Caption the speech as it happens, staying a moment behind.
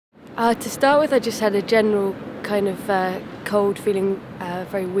To start with, I just had a general kind of cold, feeling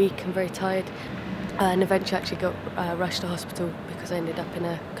very weak and very tired, and eventually actually got rushed to hospital because I ended up in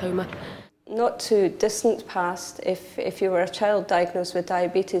a coma. Not too distant past, if you were a child diagnosed with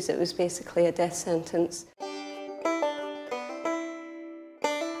diabetes, it was basically a death sentence.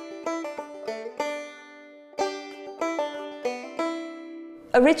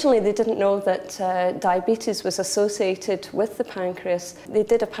 Originally, they didn't know that diabetes was associated with the pancreas. They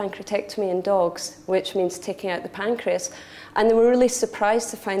did a pancreatectomy in dogs, which means taking out the pancreas, and they were really surprised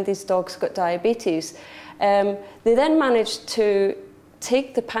to find these dogs got diabetes. They then managed to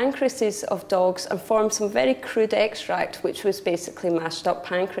take the pancreases of dogs and form some very crude extract, which was basically mashed up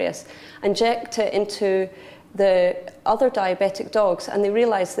pancreas, inject it into the other diabetic dogs, and they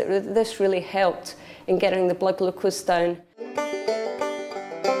realised that this really helped in getting the blood glucose down.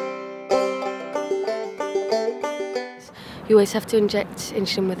 You always have to inject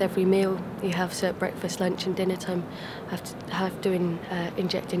insulin with every meal you have, so at breakfast, lunch and dinner time have to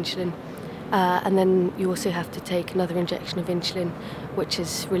inject insulin. And then you also have to take another injection of insulin, which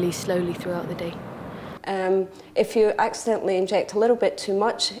is released slowly throughout the day. If you accidentally inject a little bit too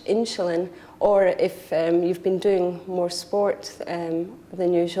much insulin, or if you've been doing more sport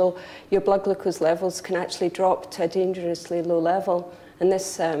than usual, your blood glucose levels can actually drop to a dangerously low level, and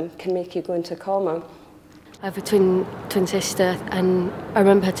this can make you go into a coma. I have a twin sister, and I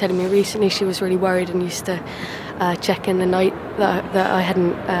remember her telling me recently she was really worried and used to check in the night that I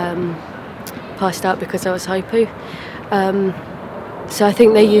hadn't passed out because I was hypo. So I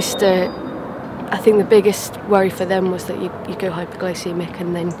think the biggest worry for them was that you go hypoglycemic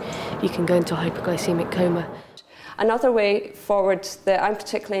and then you can go into a hypoglycemic coma. Another way forward that I'm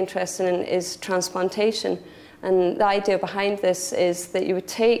particularly interested in is transplantation. And the idea behind this is that you would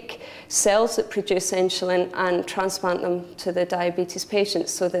take cells that produce insulin and transplant them to the diabetes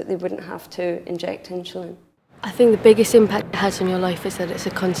patients so that they wouldn't have to inject insulin. I think the biggest impact it has on your life is that it's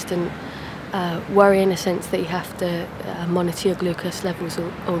a constant worry, in a sense that you have to monitor your glucose levels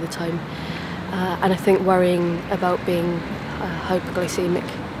all the time. And I think worrying about being hypoglycemic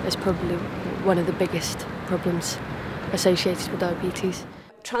is probably one of the biggest problems associated with diabetes.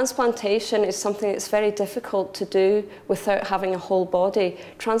 Transplantation is something that's very difficult to do without having a whole body.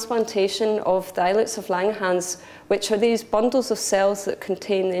 Transplantation of the islets of Langerhans, which are these bundles of cells that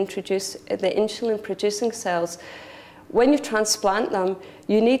contain the insulin-producing cells, when you transplant them,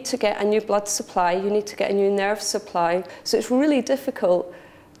 you need to get a new blood supply, you need to get a new nerve supply. So it's really difficult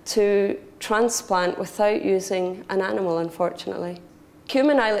to transplant without using an animal, unfortunately.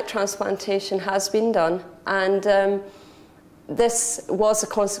 Human islet transplantation has been done, and this was a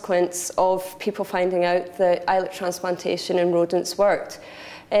consequence of people finding out that islet transplantation in rodents worked.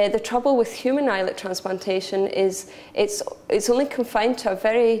 The trouble with human islet transplantation is it's only confined to a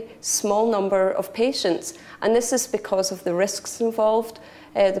very small number of patients, and this is because of the risks involved.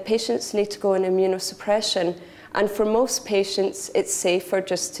 The patients need to go on immunosuppression, and for most patients it's safer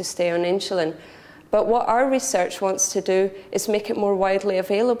just to stay on insulin. But what our research wants to do is make it more widely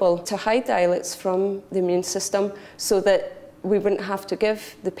available to hide the islets from the immune system so that we wouldn't have to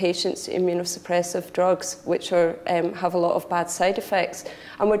give the patients immunosuppressive drugs, which have a lot of bad side effects.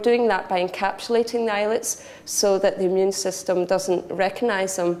 And we're doing that by encapsulating the islets so that the immune system doesn't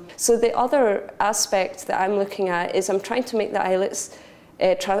recognise them. So the other aspect that I'm looking at is I'm trying to make the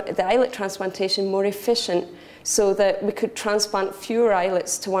islet transplantation more efficient so that we could transplant fewer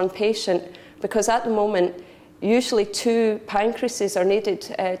islets to one patient, because at the moment, usually 2 pancreases are needed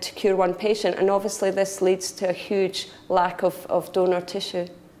to cure one patient, and obviously this leads to a huge lack of donor tissue.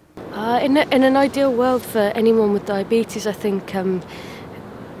 In an ideal world for anyone with diabetes, I think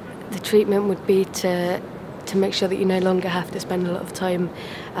the treatment would be to make sure that you no longer have to spend a lot of time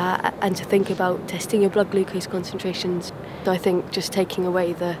and to think about testing your blood glucose concentrations. So I think just taking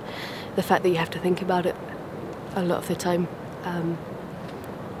away the fact that you have to think about it a lot of the time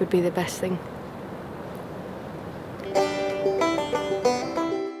would be the best thing.